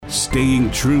staying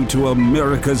true to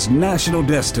America's national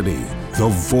destiny, the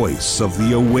voice of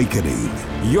the awakening.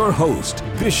 Your host,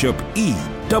 Bishop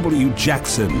E.W.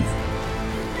 Jackson.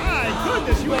 My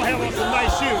goodness, you all have on some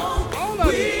nice shoes. All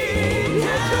of you.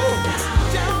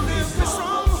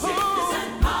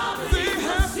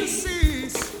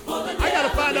 I got to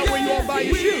find out where you all buy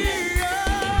your shoes.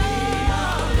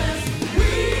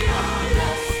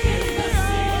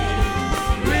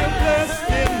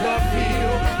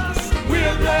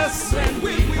 We're blessed when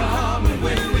we come and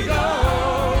when we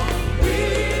go. We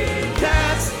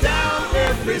cast down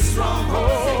every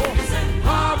stronghold.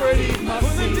 Poverty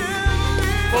must cease,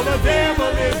 for the devil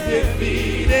is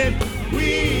defeated.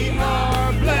 We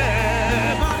are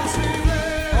blessed.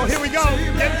 Oh, here we go.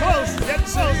 Get close. Get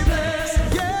close.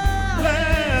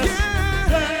 Blessed,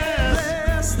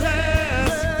 blessed,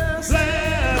 blessed,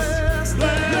 blessed,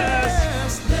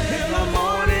 blessed. In the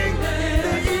morning, in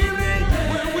the evening,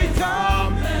 when we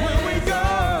come, when we go.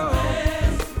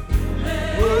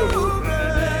 Ooh,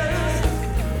 blessed.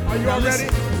 Are you all ready?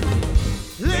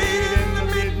 Late in the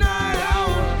midnight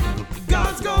hour,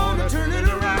 God's gonna turn it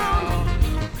around.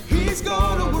 He's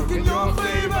gonna work in your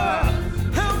favor.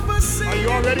 Help us sing. Are you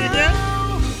all ready again?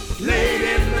 Late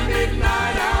in the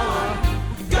midnight hour,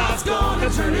 God's gonna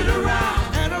turn it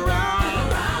around and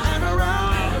around and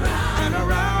around and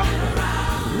around.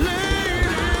 Late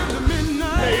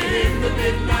in the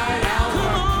midnight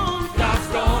hour, God's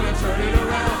gonna turn it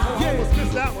around. Oh, I almost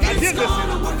missed that one. I did miss it.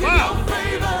 Wow.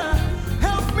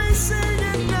 Help me sing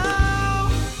it now.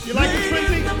 You like it,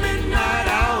 Trinity? In the midnight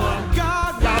hour,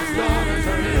 God's gonna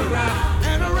turn it around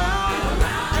and around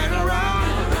and around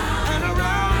and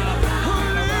around.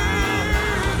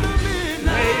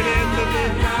 Late in the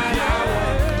midnight hour,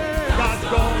 God's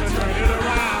gonna turn it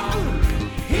around.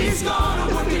 He's gonna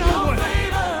work in your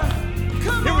favor.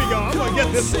 Here we go. I'm gonna get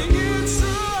this one.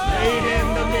 Late in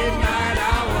the midnight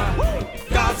hour,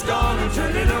 God's gonna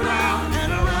turn it around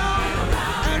and around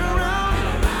and around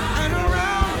and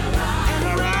around and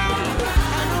around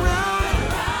and around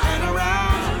and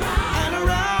around and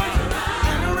around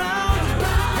and around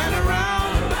and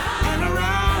around and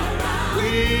around.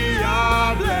 We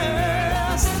are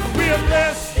blessed. We are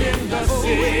blessed in the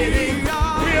city.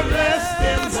 We are blessed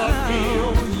in the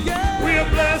field. We are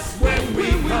blessed when we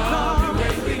come and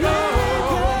when we go.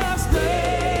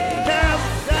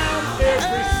 Cast down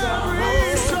every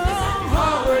stronghold.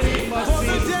 Poverty must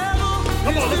cease.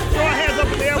 Come on, let's throw our hands up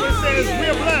in the air when it says we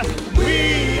are blessed. We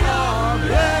are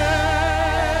blessed.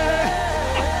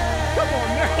 Come on,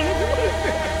 Marilyn, what is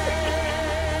this?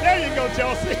 There you go,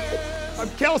 Chelsea. I'm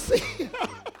Kelsey.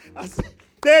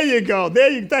 There you go.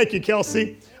 Thank you,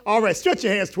 Kelsey. All right, stretch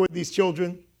your hands toward these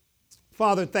children.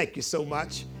 Father, thank you so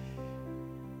much.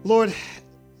 Lord,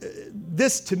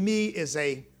 this to me is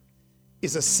a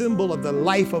symbol of the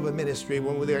life of a ministry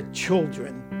when there are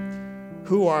children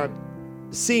who are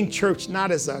seeing church not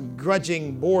as a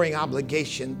grudging, boring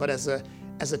obligation, but as a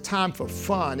time for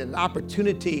fun and an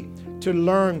opportunity to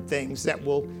learn things that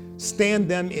will stand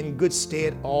them in good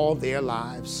stead all their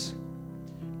lives.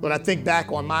 Lord, I think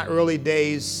back on my early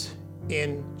days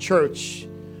in church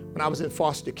when I was in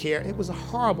foster care. It was a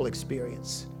horrible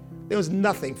experience. There was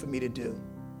nothing for me to do.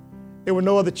 There were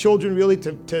no other children really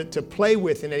to play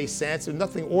with in any sense. There was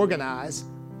nothing organized.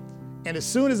 And as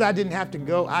soon as I didn't have to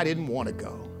go, I didn't want to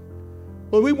go.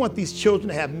 Lord, we want these children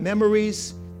to have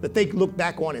memories that they can look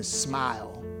back on and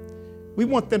smile. We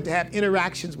want them to have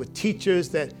interactions with teachers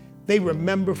that they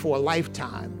remember for a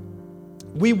lifetime.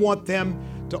 We want them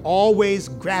to always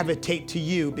gravitate to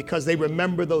you because they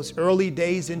remember those early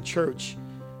days in church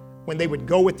when they would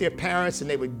go with their parents and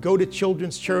they would go to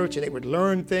children's church and they would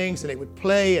learn things and they would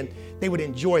play and they would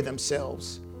enjoy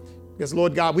themselves. Because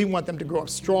Lord God, we want them to grow up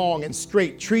strong and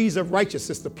straight, trees of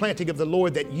righteousness, the planting of the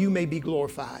Lord, that you may be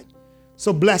glorified.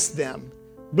 So bless them,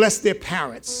 bless their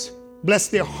parents, bless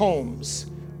their homes,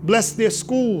 bless their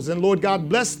schools, and Lord God,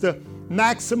 bless the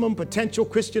Maximum Potential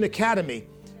Christian Academy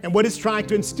and what it's trying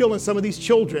to instill in some of these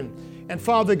children. And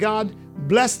Father God,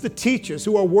 bless the teachers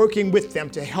who are working with them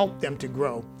to help them to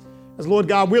grow. As Lord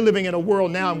God, we're living in a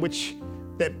world now in which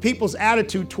that people's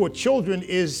attitude toward children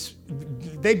is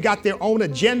they've got their own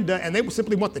agenda and they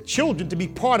simply want the children to be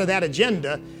part of that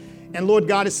agenda. And Lord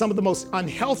God, it's some of the most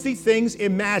unhealthy things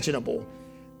imaginable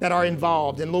that are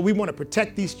involved. And Lord, we want to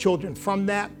protect these children from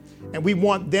that. And we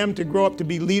want them to grow up to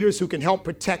be leaders who can help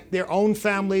protect their own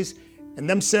families and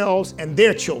themselves and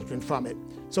their children from it.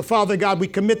 So Father God, we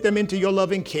commit them into your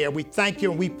loving care. We thank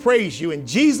you and we praise you in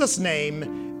Jesus'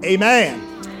 name. Amen.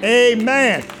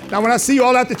 Amen. Now, when I see you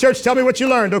all at the church, tell me what you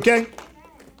learned, okay?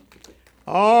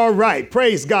 All right.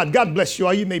 Praise God. God bless you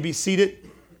all. You may be seated.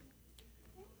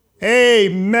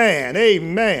 Amen,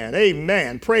 amen,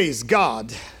 amen. Praise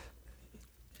God.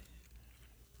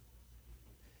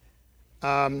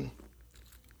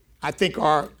 I think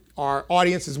our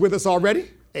audience is with us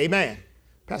already. Amen.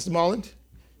 Pastor Marland,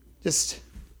 wait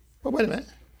a minute.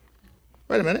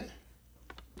 Wait a minute.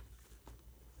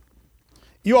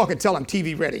 You all can tell I'm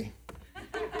TV ready.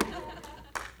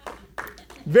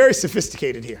 Very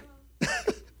sophisticated here.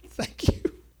 Thank you.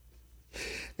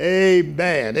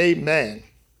 Amen, amen.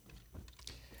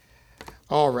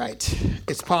 All right,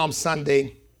 it's Palm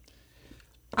Sunday.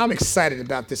 I'm excited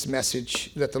about this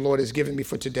message that the Lord has given me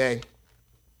for today.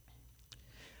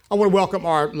 I want to welcome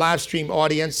our live stream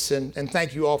audience and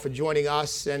thank you all for joining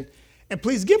us. And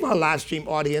please give our live stream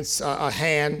audience a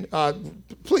hand.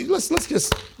 Please, let's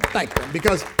just thank them,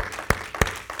 because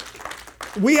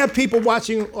we have people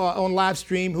watching on live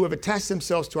stream who have attached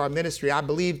themselves to our ministry. I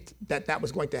believed that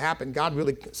was going to happen. God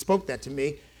really spoke that to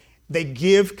me. They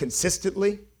give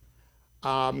consistently.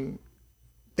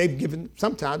 They've given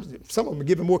sometimes, some of them are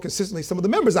giving more consistently. Some of the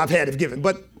members I've had have given,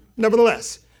 but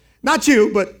nevertheless, not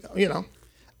you, but you know.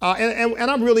 And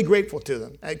I'm really grateful to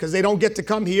them because they don't get to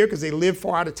come here because they live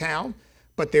far out of town,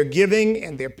 but they're giving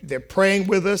and they're praying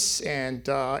with us, and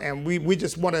we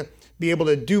just want to be able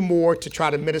to do more to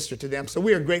try to minister to them. So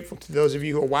we are grateful to those of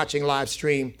you who are watching live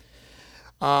stream.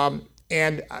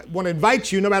 And I want to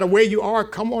invite you, no matter where you are,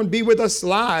 come on, be with us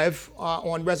live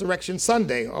on Resurrection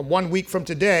Sunday, 1 week from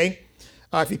today.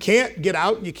 If you can't get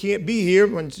out, you can't be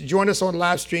here, join us on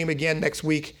live stream again next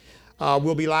week.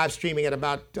 We'll be live streaming at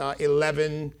about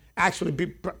 11, actually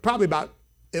probably about,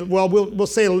 well, we'll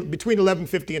say between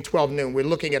 11:50 and 12 noon. We're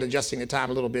looking at adjusting the time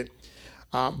a little bit,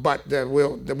 but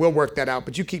we'll work that out.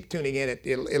 But you keep tuning in at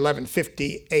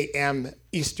 11:50 a.m.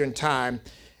 Eastern time,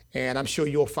 and I'm sure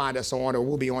you'll find us on, or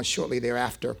we'll be on shortly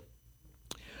thereafter.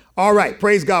 All right,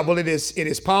 praise God. Well, it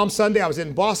is Palm Sunday. I was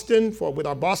in Boston with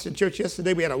our Boston church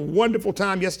yesterday. We had a wonderful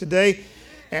time yesterday.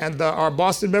 And our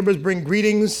Boston members bring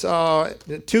greetings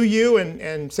to you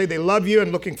and say they love you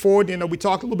and looking forward. You know, we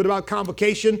talked a little bit about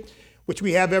Convocation, which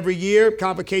we have every year.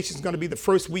 Convocation is going to be the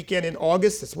first weekend in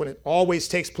August. That's when it always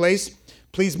takes place.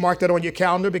 Please mark that on your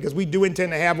calendar, because we do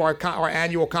intend to have our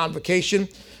annual Convocation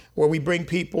where we bring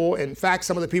people. In fact,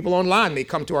 some of the people online may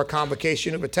come to our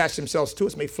Convocation who've attached themselves to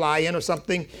us, may fly in or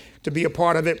something to be a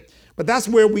part of it. But that's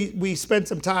where we spend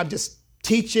some time just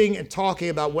teaching and talking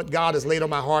about what God has laid on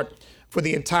my heart for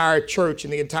the entire church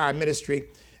and the entire ministry.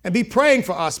 And be praying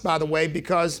for us, by the way,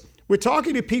 because we're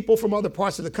talking to people from other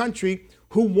parts of the country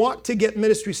who want to get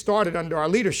ministry started under our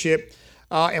leadership.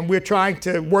 And we're trying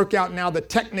to work out now the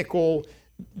technical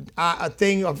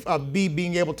thing of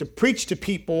being able to preach to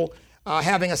people,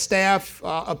 having a staff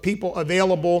of people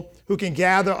available who can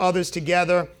gather others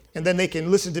together, and then they can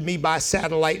listen to me by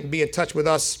satellite and be in touch with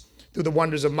us through the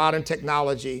wonders of modern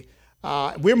technology.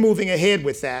 We're moving ahead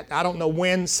with that. I don't know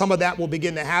when some of that will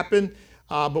begin to happen,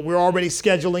 but we're already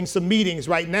scheduling some meetings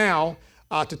right now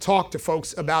to talk to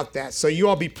folks about that. So you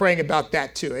all be praying about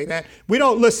that too, amen? We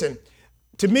don't listen.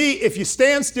 To me, if you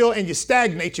stand still and you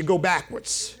stagnate, you go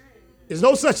backwards. There's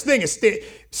no such thing as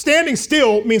standing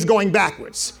still means going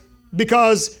backwards,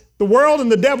 because the world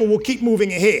and the devil will keep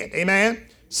moving ahead, amen?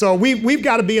 So we've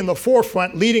got to be in the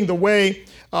forefront, leading the way,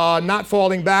 not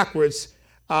falling backwards.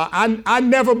 I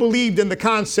never believed in the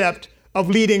concept of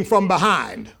leading from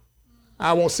behind.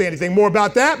 I won't say anything more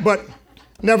about that, but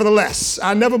nevertheless,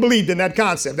 I never believed in that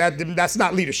concept. That's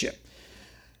not leadership.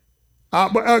 All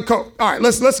right,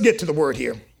 let's get to the word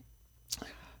here.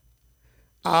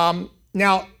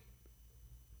 Now,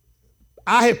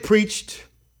 I have preached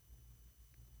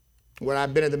when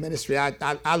I've been in the ministry.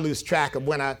 I lose track of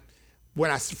when I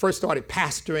first started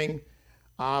pastoring.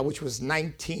 Which was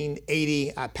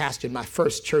 1980. I pastored my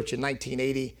first church in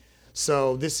 1980.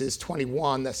 So this is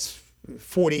 21, that's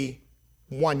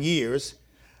 41 years.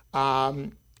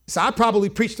 So I probably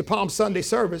preached the Palm Sunday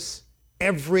service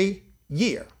every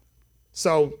year.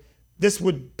 So this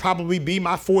would probably be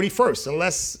my 41st,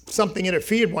 unless something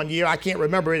interfered one year. I can't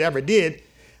remember it ever did.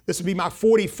 This would be my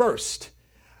 41st.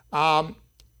 And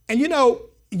you know,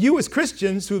 you as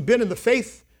Christians who've been in the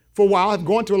faith for a while have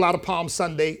gone to a lot of Palm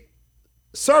Sunday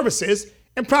services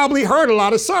and probably heard a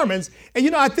lot of sermons. And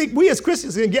you know, I think we as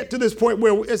Christians can get to this point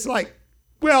where it's like,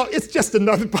 well, it's just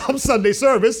another Palm Sunday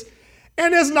service,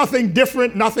 and there's nothing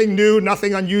different, nothing new,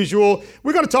 nothing unusual.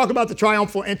 We're going to talk about the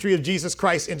triumphal entry of Jesus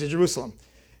Christ into Jerusalem.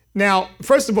 Now,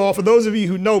 first of all, for those of you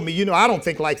who know me, you know I don't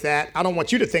think like that. I don't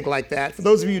want you to think like that. For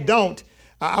those of you who don't,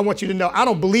 I want you to know I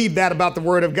don't believe that about the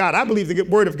Word of God. I believe the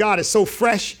Word of God is so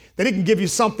fresh that it can give you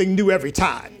something new every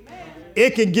time.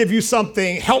 It can give you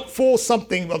something helpful,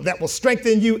 something that will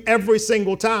strengthen you every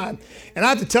single time. And I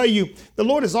have to tell you, the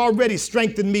Lord has already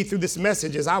strengthened me through this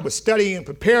message as I was studying and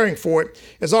preparing for it,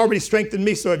 has already strengthened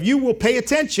me. So if you will pay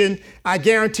attention, I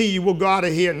guarantee you will go out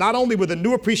of here not only with a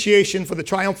new appreciation for the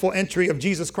triumphal entry of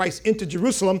Jesus Christ into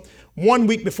Jerusalem 1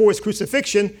 week before his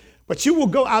crucifixion, but you will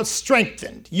go out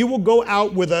strengthened. You will go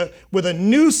out with a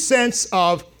new sense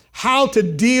of how to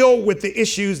deal with the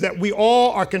issues that we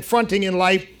all are confronting in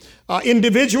life,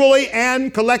 individually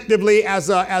and collectively as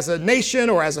a nation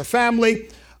or as a family,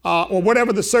 or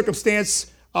whatever the circumstance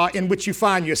in which you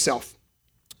find yourself.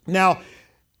 Now,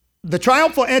 the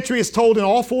triumphal entry is told in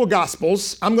all 4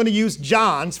 Gospels. I'm going to use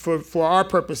John's for our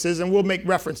purposes, and we'll make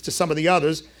reference to some of the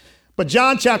others. But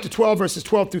John chapter 12, verses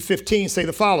 12 through 15 say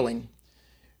the following.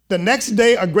 The next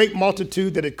day, a great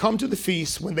multitude that had come to the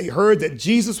feast, when they heard that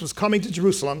Jesus was coming to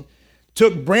Jerusalem,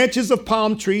 took branches of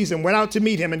palm trees and went out to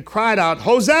meet him and cried out,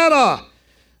 Hosanna!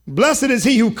 Blessed is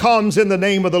he who comes in the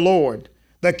name of the Lord,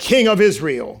 the King of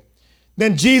Israel.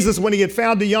 Then Jesus, when he had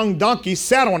found a young donkey,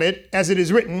 sat on it, as it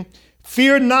is written,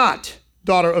 Fear not,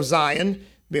 daughter of Zion.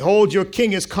 Behold, your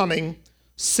king is coming,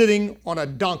 sitting on a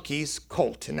donkey's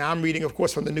colt. And now I'm reading, of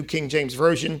course, from the New King James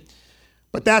Version.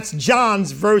 But that's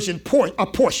John's version, a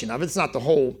portion of it. It's not the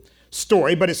whole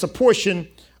story, but it's a portion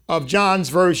of John's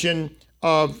version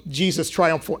of Jesus'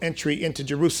 triumphal entry into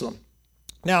Jerusalem.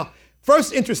 Now,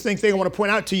 first interesting thing I want to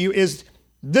point out to you is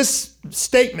this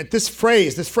statement, this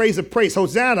phrase of praise,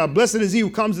 Hosanna, blessed is he who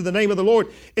comes in the name of the Lord,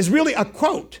 is really a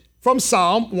quote from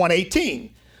Psalm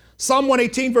 118. Psalm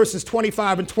 118 verses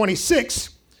 25 and 26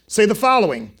 say the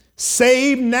following,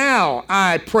 Save now,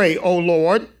 I pray, O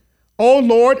Lord. O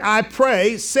Lord, I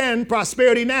pray, send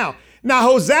prosperity now. Now,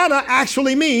 Hosanna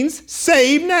actually means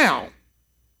save now.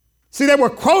 See, they were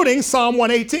quoting Psalm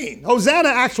 118. Hosanna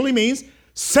actually means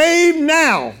save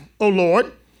now, O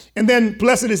Lord. And then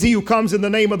blessed is he who comes in the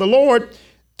name of the Lord.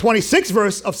 26th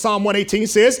verse of Psalm 118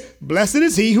 says, Blessed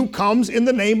is he who comes in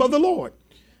the name of the Lord.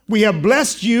 We have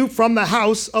blessed you from the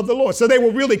house of the Lord. So they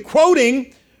were really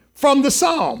quoting from the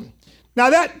psalm.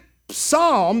 Now that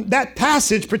psalm, that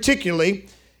passage particularly,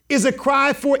 is a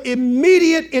cry for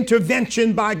immediate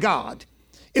intervention by God.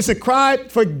 It's a cry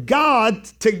for God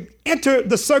to enter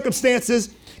the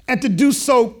circumstances and to do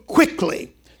so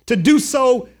quickly, to do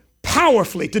so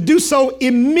powerfully, to do so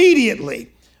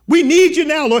immediately. We need you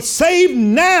now, Lord. Save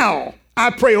now,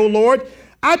 I pray, O Lord.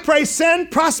 I pray send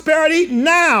prosperity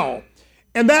now.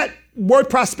 And that word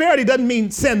prosperity doesn't mean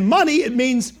send money. It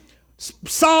means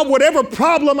solve whatever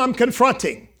problem I'm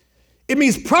confronting. It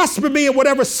means prosper me in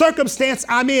whatever circumstance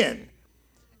I'm in.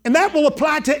 And that will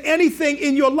apply to anything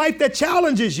in your life that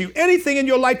challenges you, anything in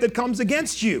your life that comes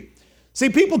against you. See,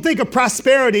 people think of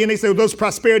prosperity and they say, well, those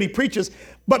prosperity preachers,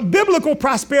 but biblical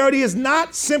prosperity is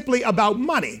not simply about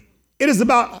money. It is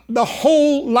about the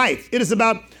whole life. It is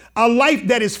about a life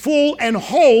that is full and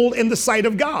whole in the sight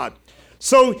of God.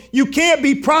 So you can't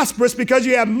be prosperous because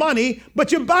you have money,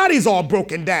 but your body's all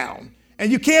broken down.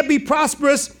 And you can't be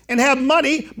prosperous and have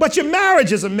money, but your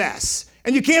marriage is a mess.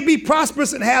 And you can't be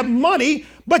prosperous and have money,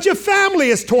 but your family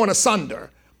is torn asunder.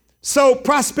 So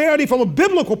prosperity from a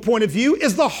biblical point of view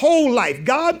is the whole life.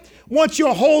 God wants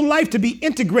your whole life to be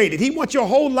integrated. He wants your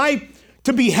whole life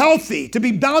to be healthy, to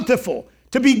be bountiful,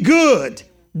 to be good.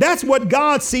 That's what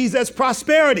God sees as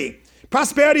prosperity.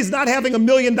 Prosperity is not having $1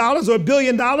 million or $1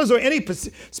 billion or any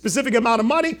specific amount of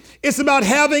money. It's about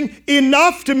having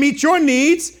enough to meet your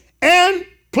needs and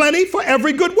plenty for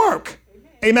every good work.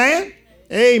 Amen?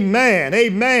 Amen.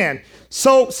 Amen.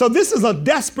 So this is a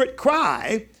desperate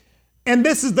cry, and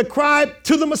this is the cry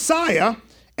to the Messiah,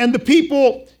 and the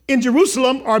people in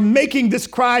Jerusalem are making this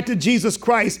cry to Jesus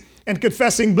Christ and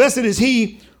confessing, blessed is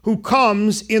he who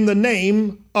comes in the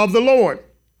name of the Lord.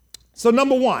 So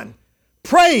number one,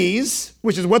 praise,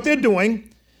 which is what they're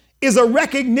doing, is a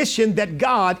recognition that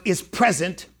God is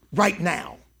present right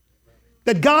now.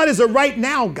 That God is a right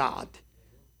now God.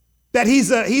 That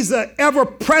he's a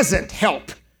ever-present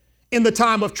help in the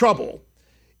time of trouble.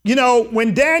 You know,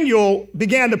 when Daniel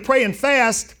began to pray and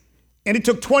fast, and it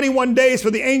took 21 days for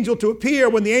the angel to appear,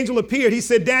 when the angel appeared, he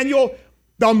said, Daniel,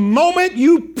 the moment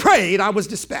you prayed, I was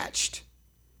dispatched.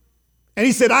 And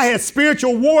he said, I had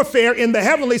spiritual warfare in the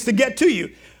heavenlies to get to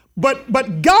you.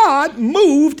 But God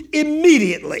moved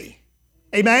immediately.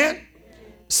 Amen?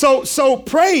 So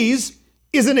praise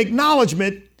is an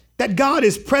acknowledgement that God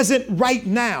is present right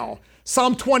now.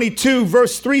 Psalm 22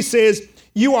 verse 3 says,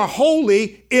 you are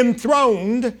wholly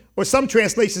enthroned, or some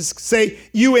translations say,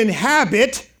 you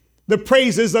inhabit the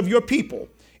praises of your people.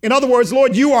 In other words,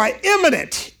 Lord, you are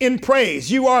imminent in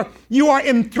praise. You are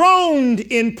enthroned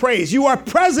in praise. You are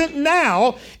present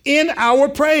now in our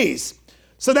praise.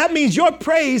 So that means your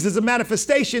praise is a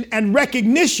manifestation and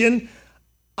recognition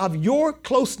of your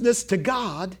closeness to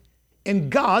God and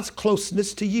God's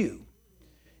closeness to you.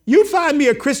 You find me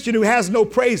a Christian who has no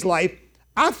praise life,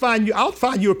 I'll find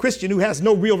you a Christian who has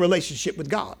no real relationship with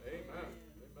God. Amen.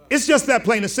 It's just that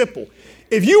plain and simple.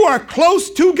 If you are close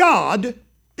to God,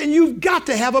 then you've got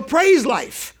to have a praise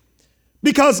life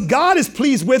because God is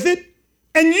pleased with it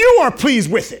and you are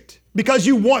pleased with it because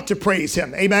you want to praise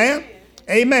him. Amen.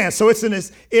 Amen. So it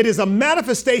is a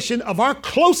manifestation of our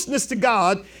closeness to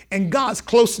God and God's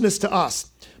closeness to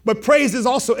us. But praise is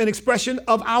also an expression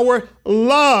of our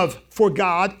love for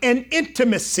God and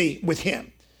intimacy with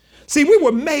him. See, we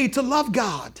were made to love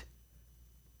God.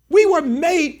 We were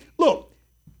made, look,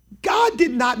 God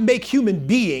did not make human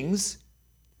beings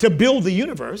to build the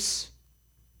universe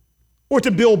or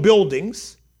to build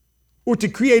buildings or to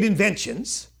create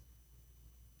inventions.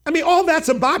 I mean, all that's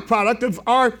a byproduct of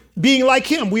our being like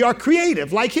him. We are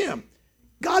creative like him.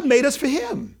 God made us for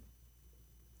him.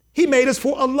 He made us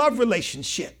for a love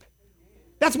relationship.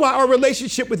 That's why our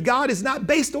relationship with God is not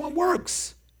based on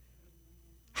works.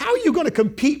 How are you going to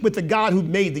compete with the God who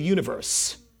made the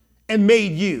universe and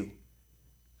made you?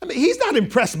 I mean, he's not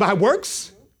impressed by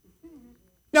works.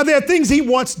 Now, there are things he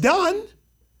wants done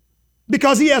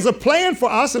because he has a plan for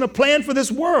us and a plan for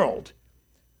this world.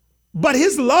 But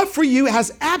his love for you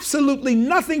has absolutely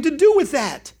nothing to do with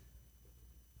that.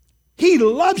 He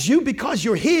loves you because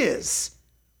you're his.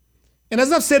 And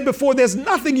as I've said before, there's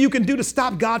nothing you can do to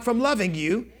stop God from loving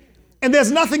you. And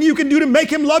there's nothing you can do to make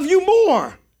him love you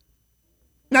more.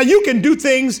 Now, you can do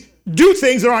things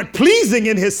that aren't pleasing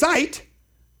in his sight,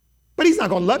 but he's not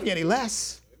going to love you any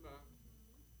less.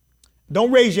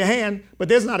 Don't raise your hand, but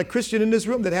there's not a Christian in this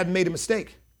room that hadn't made a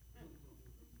mistake.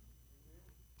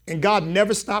 And God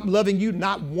never stopped loving you,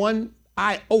 not one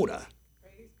iota.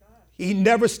 He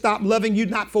never stopped loving you,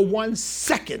 not for 1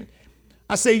 second.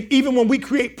 I say, even when we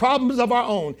create problems of our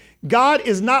own, God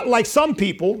is not like some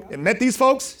people. And met these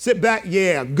folks? Sit back,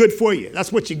 yeah, good for you.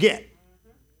 That's what you get.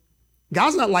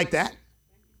 God's not like that.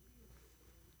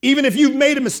 Even if you've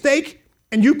made a mistake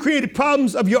and you created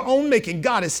problems of your own making,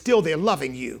 God is still there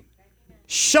loving you,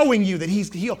 showing you that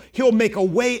he'll make a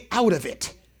way out of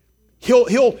it.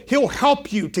 He'll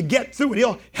help you to get through it.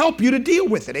 He'll help you to deal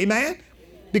with it. Amen?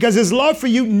 Because his love for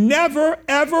you never,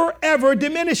 ever, ever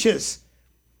diminishes.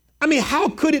 I mean, how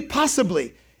could it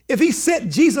possibly? If he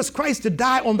sent Jesus Christ to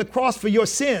die on the cross for your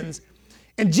sins,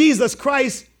 and Jesus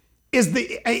Christ is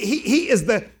he is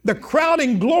the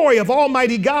crowning glory of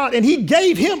Almighty God, and he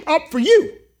gave him up for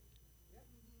you.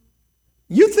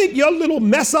 You think your little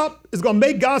mess up is going to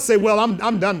make God say, well,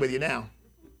 I'm done with you now?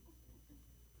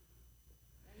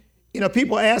 You know,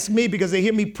 people ask me because they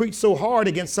hear me preach so hard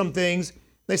against some things.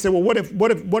 They say, well, what if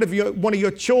one of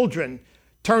your children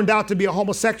turned out to be a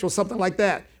homosexual, something like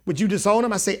that? Would you disown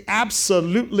them? I say,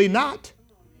 absolutely not.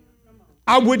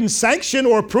 I wouldn't sanction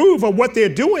or approve of what they're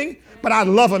doing, but I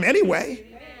love them anyway.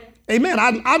 Amen.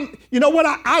 You know what?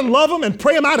 I love them and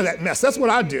pray them out of that mess. That's what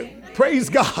I do. Praise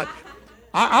God.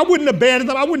 I wouldn't abandon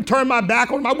them. I wouldn't turn my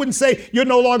back on them. I wouldn't say, you're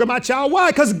no longer my child.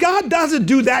 Why? Because God doesn't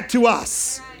do that to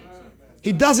us.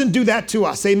 He doesn't do that to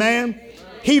us. Amen.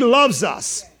 He loves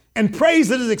us. And praise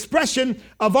is an expression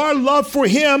of our love for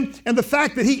him, and the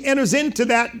fact that he enters into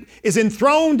that, is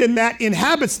enthroned in that,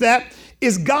 inhabits that,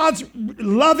 is God's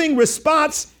loving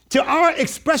response to our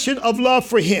expression of love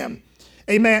for him.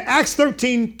 Amen. Acts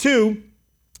 13:2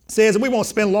 says, and we won't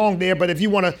spend long there, but if you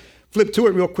want to flip to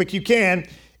it real quick, you can.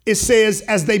 It says,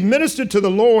 as they ministered to the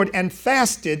Lord and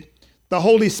fasted, the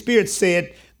Holy Spirit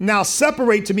said, now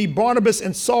separate to me Barnabas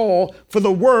and Saul for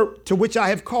the work to which I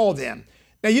have called them.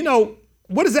 Now, you know,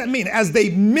 what does that mean? As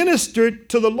they ministered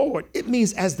to the Lord, it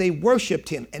means as they worshiped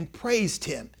him and praised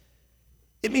him.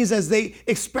 It means as they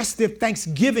expressed their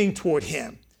thanksgiving toward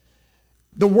him.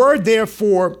 The word there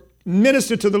for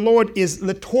minister to the Lord is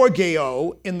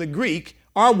liturgeo in the Greek.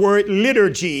 Our word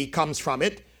liturgy comes from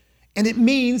it. And it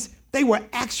means they were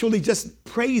actually just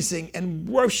praising and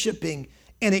worshiping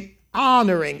and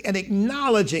honoring and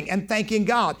acknowledging and thanking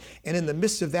God. And in the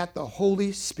midst of that, the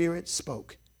Holy Spirit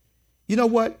spoke. You know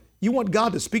what? You want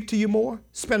God to speak to you more?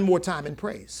 Spend more time in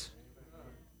praise.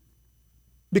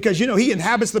 Because, you know, he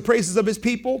inhabits the praises of his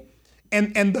people.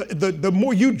 And the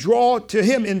more you draw to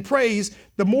him in praise,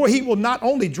 the more he will not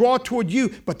only draw toward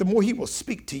you, but the more he will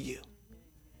speak to you.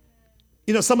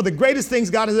 You know, some of the greatest things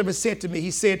God has ever said to me,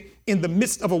 he said in the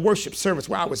midst of a worship service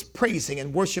where I was praising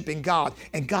and worshiping God,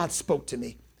 and God spoke to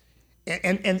me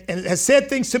and has said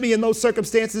things to me in those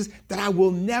circumstances that I will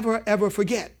never, ever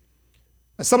forget.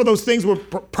 And some of those things were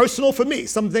personal for me,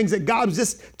 some things that God was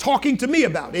just talking to me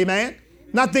about, amen?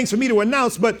 Not things for me to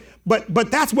announce, but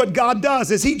But that's what God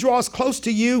does. As he draws close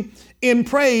to you in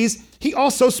praise, he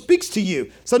also speaks to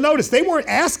you. So notice, they weren't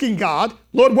asking God,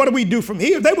 Lord, what do we do from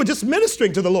here? They were just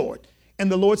ministering to the Lord.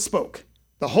 And the Lord spoke.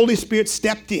 The Holy Spirit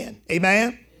stepped in.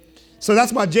 Amen? So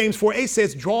that's why James 4:8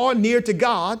 says, draw near to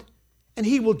God, and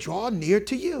he will draw near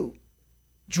to you.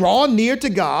 Draw near to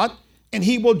God, and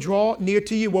he will draw near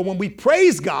to you. Well, when we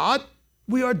praise God,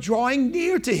 we are drawing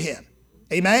near to him.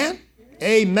 Amen?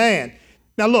 Amen.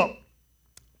 Now look,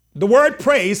 the word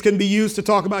praise can be used to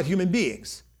talk about human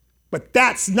beings, but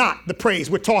that's not the praise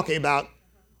we're talking about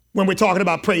when we're talking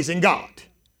about praising God.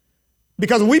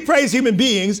 Because when we praise human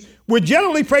beings, we're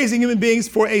generally praising human beings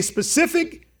for a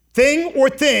specific thing or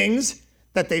things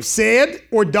that they've said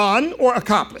or done or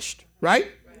accomplished, right?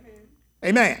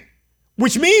 Amen.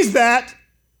 Which means that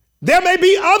there may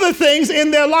be other things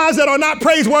in their lives that are not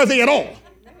praiseworthy at all.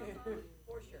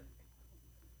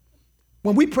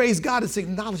 When we praise God, it's an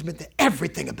acknowledgement that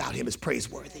everything about him is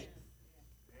praiseworthy.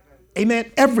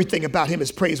 Amen. Everything about him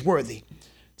is praiseworthy.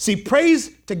 See, praise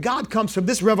to God comes from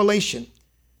this revelation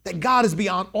that God is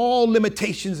beyond all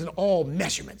limitations and all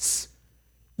measurements.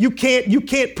 You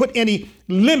can't put any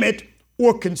limit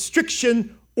or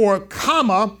constriction or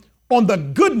comma on the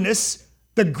goodness,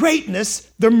 the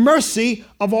greatness, the mercy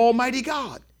of Almighty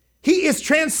God. He is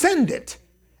transcendent.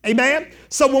 Amen.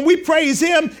 So when we praise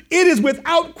him, it is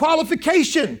without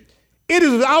qualification. It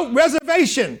is without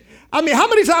reservation. I mean, how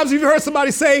many times have you heard somebody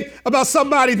say about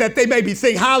somebody that they maybe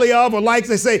think highly of or like?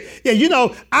 They say, yeah, you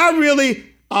know, I really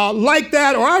like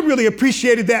that, or I really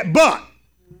appreciated that, but.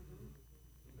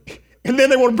 And then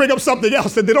they want to bring up something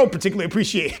else that they don't particularly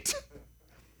appreciate.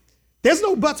 There's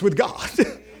no buts with God.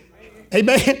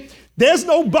 Amen. There's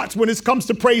no buts when it comes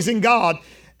to praising God.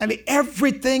 I mean,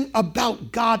 everything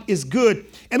about God is good.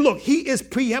 And look, he is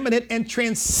preeminent and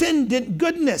transcendent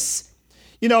goodness.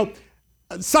 You know,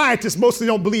 scientists mostly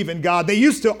don't believe in God. They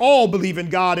used to all believe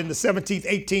in God in the 17th,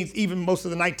 18th, even most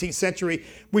of the 19th century.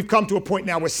 We've come to a point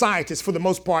now where scientists, for the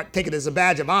most part, take it as a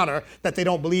badge of honor that they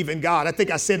don't believe in God. I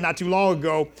think I said not too long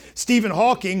ago, Stephen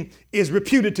Hawking is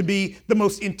reputed to be the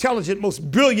most intelligent, most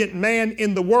brilliant man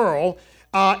in the world.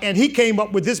 And he came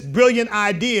up with this brilliant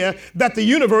idea that the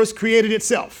universe created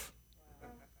itself.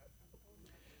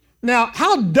 Now,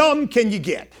 how dumb can you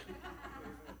get?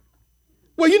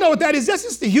 Well, you know what that is? That's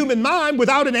just the human mind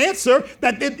without an answer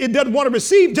that it doesn't want to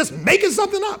receive, just making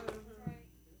something up.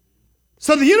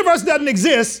 So the universe doesn't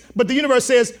exist, but the universe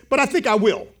says, but I think I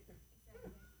will.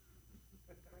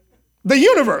 The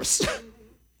universe.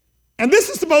 And this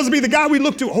is supposed to be the guy we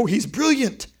look to. Oh, he's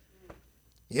brilliant.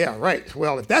 Yeah, right.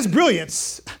 Well, if that's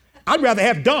brilliance, I'd rather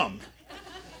have dumb.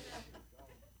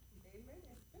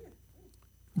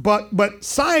 But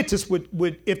scientists would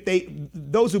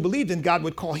those who believed in God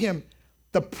would call him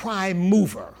the prime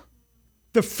mover,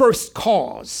 the first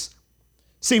cause.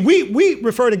 See, we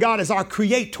refer to God as our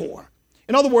creator.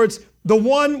 In other words, the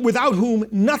one without whom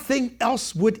nothing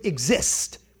else would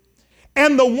exist,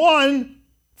 and the one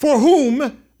for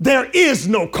whom there is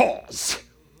no cause.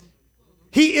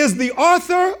 He is the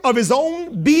author of his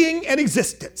own being and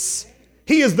existence.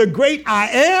 He is the great I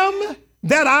am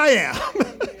that I am.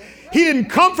 He didn't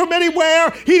come from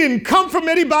anywhere. He didn't come from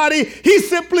anybody. He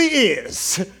simply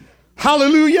is.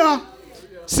 Hallelujah.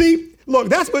 See, look,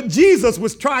 that's what Jesus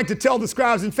was trying to tell the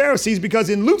scribes and Pharisees, because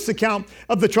in Luke's account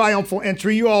of the triumphal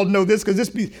entry, you all know this because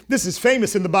this is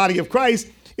famous in the body of Christ.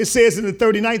 It says in the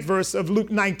 39th verse of Luke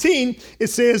 19, it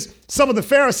says, some of the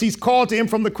Pharisees called to him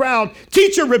from the crowd,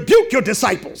 "Teacher, rebuke your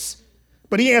disciples."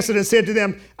 But he answered and said to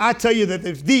them, "I tell you that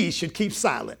if these should keep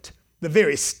silent, the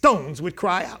very stones would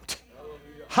cry out."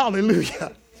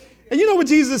 Hallelujah. And you know what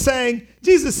Jesus is saying?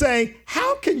 Jesus is saying,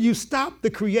 how can you stop the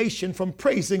creation from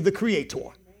praising the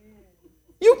Creator?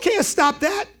 You can't stop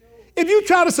that. If you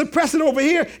try to suppress it over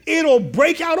here, it'll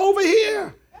break out over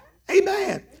here.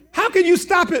 Amen. How can you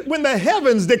stop it when the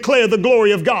heavens declare the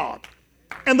glory of God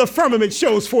and the firmament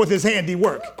shows forth his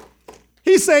handiwork?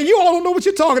 He's saying, you all don't know what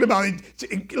you're talking about.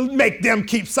 Make them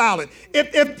keep silent.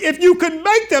 If you could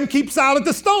make them keep silent,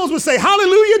 the stones would say,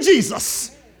 hallelujah,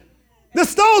 Jesus. The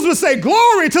stones would say,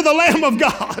 glory to the Lamb of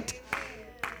God.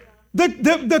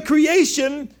 The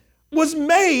creation was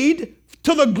made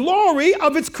to the glory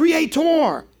of its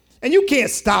creator. And you can't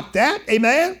stop that.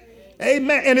 Amen.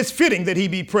 Amen. And it's fitting that he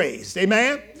be praised.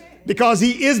 Amen. Because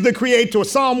he is the creator.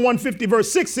 Psalm 150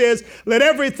 verse 6 says, let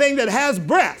everything that has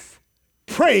breath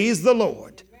praise the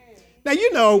Lord. Now,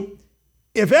 you know,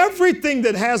 if everything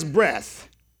that has breath,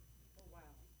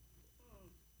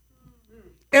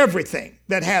 everything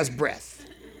that has breath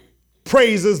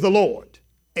praises the Lord.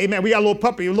 Amen. We got a little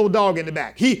puppy, a little dog in the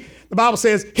back. The Bible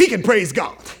says he can praise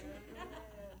God.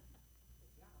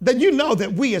 then you know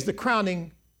that we, as the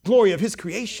crowning glory of his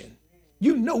creation,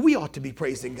 you know we ought to be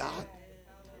praising God.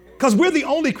 Because we're the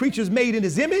only creatures made in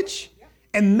his image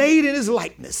and made in his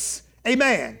likeness.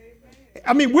 Amen.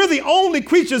 I mean, we're the only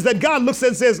creatures that God looks at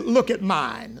and says, look at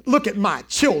mine. Look at my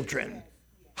children.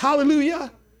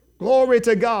 Hallelujah. Glory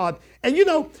to God. And you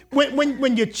know,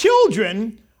 when your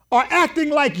children are acting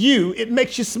like you, it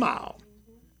makes you smile.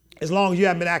 As long as you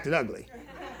haven't been acting ugly.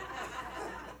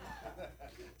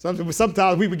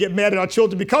 Sometimes we would get mad at our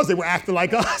children because they were acting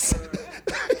like us.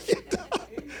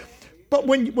 But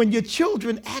when your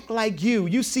children act like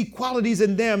you see qualities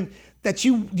in them that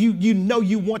you know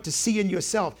you want to see in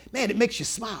yourself. Man, it makes you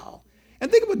smile.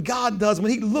 And think of what God does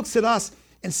when he looks at us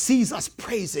and sees us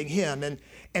praising him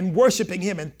and worshiping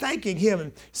him and thanking him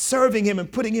and serving him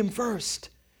and putting him first.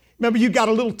 Remember, you got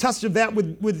a little touch of that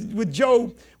with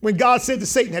Job when God said to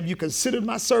Satan, have you considered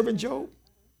my servant Job?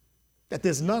 That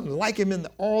there's none like him in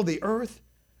all the earth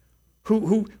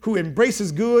who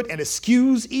embraces good and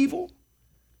eschews evil.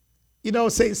 You know,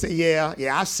 Satan say, yeah,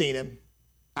 I've seen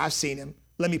him.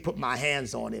 Let me put my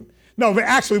hands on him. No, but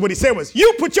actually what he said was,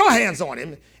 you put your hands on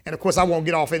him. And of course, I won't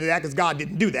get off into that because God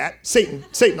didn't do that.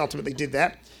 Satan ultimately did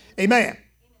that. Amen.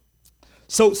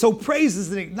 So praise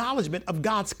is an acknowledgement of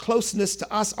God's closeness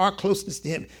to us, our closeness to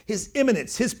him, his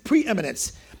immanence, his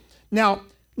preeminence. Now,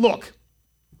 look,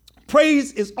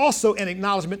 praise is also an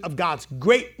acknowledgement of God's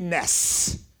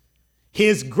greatness,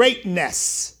 his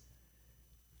greatness.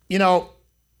 You know,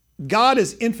 God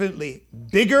is infinitely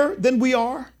bigger than we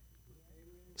are,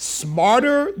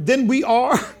 smarter than we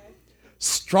are,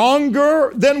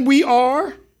 stronger than we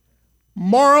are,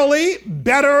 morally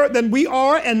better than we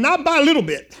are, and not by a little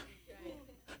bit,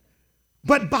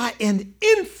 but by an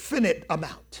infinite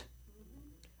amount.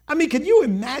 I mean, can you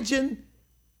imagine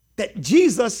that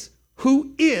Jesus,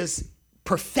 who is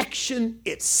perfection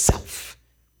itself,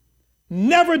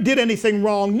 never did anything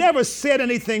wrong, never said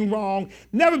anything wrong,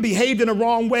 never behaved in a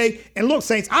wrong way? And look,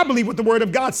 saints, I believe what the word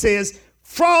of God says,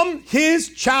 from his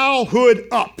childhood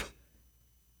up.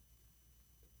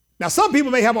 Now, some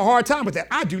people may have a hard time with that.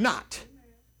 I do not.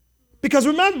 Because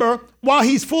remember, while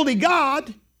he's fully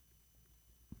God,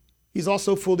 he's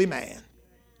also fully man.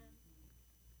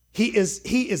 He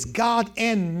is God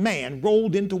and man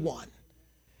rolled into one.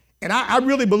 And I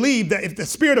really believe that if the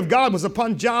Spirit of God was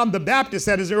upon John the Baptist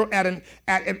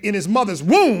in his mother's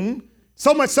womb,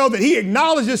 so much so that he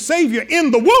acknowledged his Savior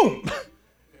in the womb,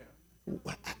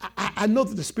 I know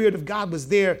that the Spirit of God was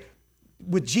there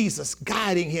with Jesus,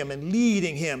 guiding him and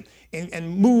leading him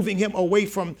and moving him away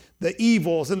from the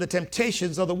evils and the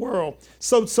temptations of the world.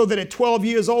 So that at 12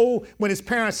 years old, when his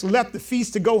parents left the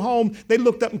feast to go home, they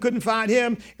looked up and couldn't find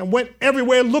him and went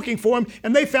everywhere looking for him,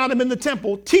 and they found him in the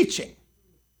temple teaching.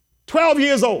 12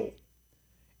 years old.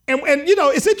 And you know,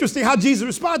 it's interesting how Jesus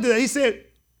responded to that. He said,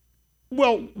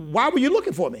 well, why were you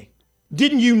looking for me?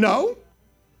 Didn't you know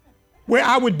where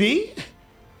I would be?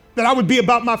 That I would be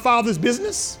about my Father's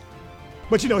business?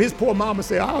 But you know, his poor mama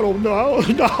said, I don't know.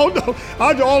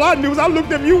 All I knew was I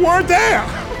looked at him, you weren't there.